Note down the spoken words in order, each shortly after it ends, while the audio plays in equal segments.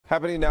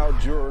Happening now,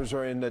 jurors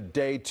are in the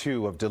day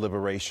 2 of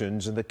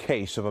deliberations in the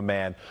case of a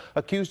man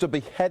accused of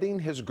beheading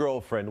his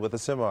girlfriend with a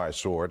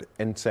semi-sword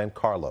in San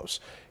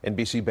Carlos.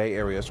 NBC Bay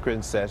Area's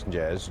Kris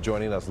Sanchez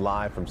joining us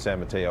live from San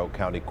Mateo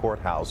County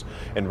Courthouse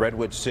in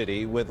Redwood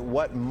City with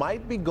what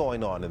might be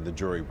going on in the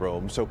jury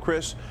room. So,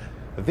 Kris,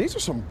 these are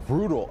some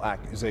brutal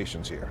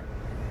accusations here.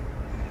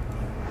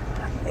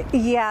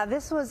 Yeah,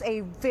 this was a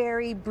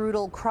very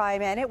brutal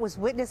crime, and it was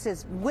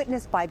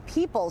witnessed by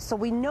people. So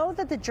we know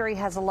that the jury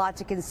has a lot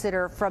to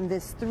consider from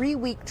this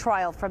 3-week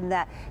trial, from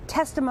that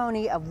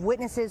testimony of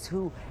witnesses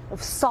who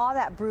saw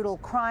that brutal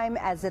crime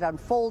as it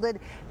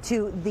unfolded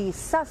to the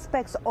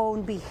suspect's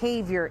own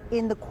behavior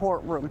in the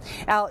courtroom.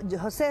 Now,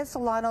 Jose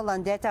Solano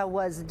Landeta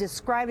was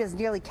described as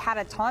nearly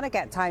catatonic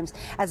at times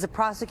as the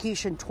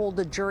prosecution told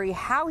the jury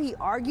how he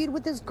argued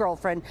with his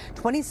girlfriend,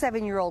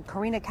 27-year-old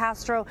Karina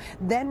Castro,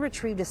 then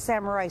retrieved a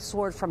samurai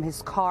sword from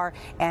his car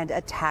and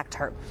attacked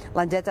her.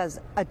 Landeta's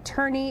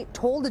attorney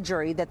told the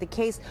jury that the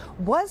case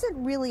wasn't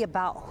really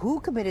about who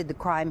committed the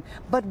crime,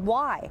 but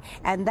why.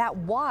 And that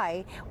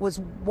why was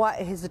what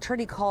his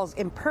attorney calls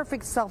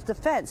imperfect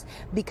self-defense,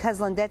 because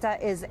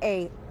Landeta is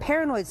a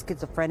paranoid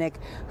schizophrenic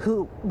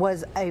who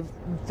was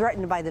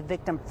threatened by the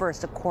victim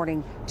first,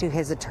 according to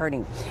his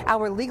attorney.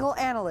 Our legal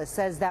analyst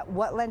says that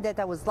what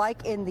Landeta was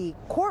like in the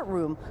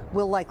courtroom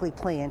will likely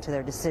play into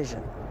their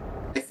decision.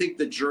 I think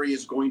the jury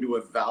is going to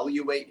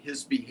evaluate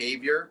his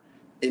behavior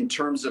in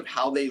terms of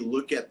how they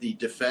look at the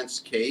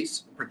defense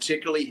case,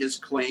 particularly his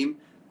claim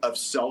of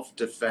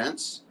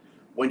self-defense.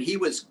 When he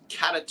was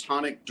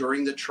catatonic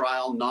during the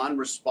trial,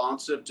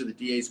 non-responsive to the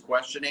DA's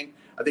questioning,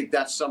 I think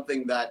that's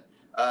something that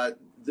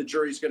the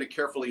jury is going to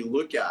carefully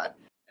look at.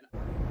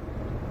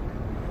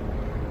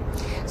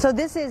 So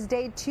this is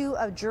day 2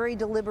 of jury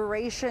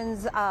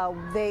deliberations.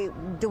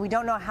 We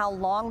don't know how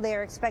long they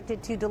are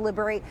expected to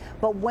deliberate,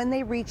 but when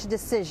they reach a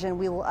decision,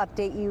 we will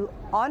update you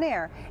on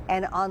air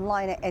and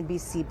online at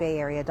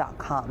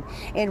NBCBayArea.com.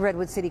 In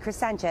Redwood City, Kris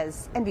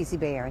Sanchez, NBC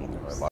Bay Area News.